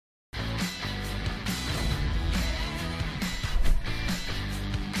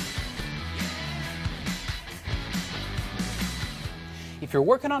If you're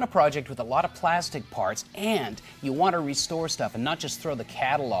working on a project with a lot of plastic parts and you want to restore stuff and not just throw the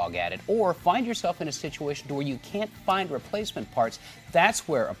catalog at it, or find yourself in a situation where you can't find replacement parts, that's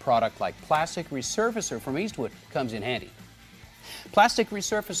where a product like Plastic Resurfacer from Eastwood comes in handy. Plastic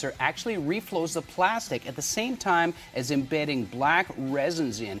Resurfacer actually reflows the plastic at the same time as embedding black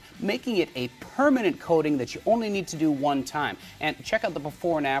resins in, making it a permanent coating that you only need to do one time. And check out the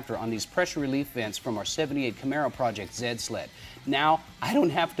before and after on these pressure relief vents from our '78 Camaro Project Z-Sled. Now, I don't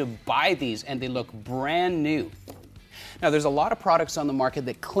have to buy these and they look brand new. Now, there's a lot of products on the market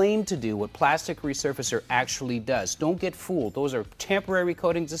that claim to do what Plastic Resurfacer actually does. Don't get fooled. Those are temporary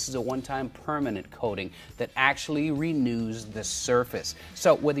coatings. This is a one-time permanent coating that actually renews the surface.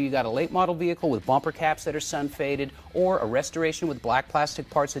 So whether you got a late model vehicle with bumper caps that are sun-faded, or a restoration with black plastic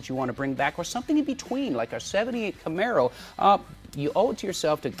parts that you want to bring back, or something in between like our '78 Camaro, you owe it to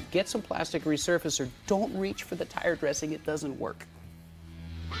yourself to get some Plastic Resurfacer. Don't reach for the tire dressing. It doesn't work.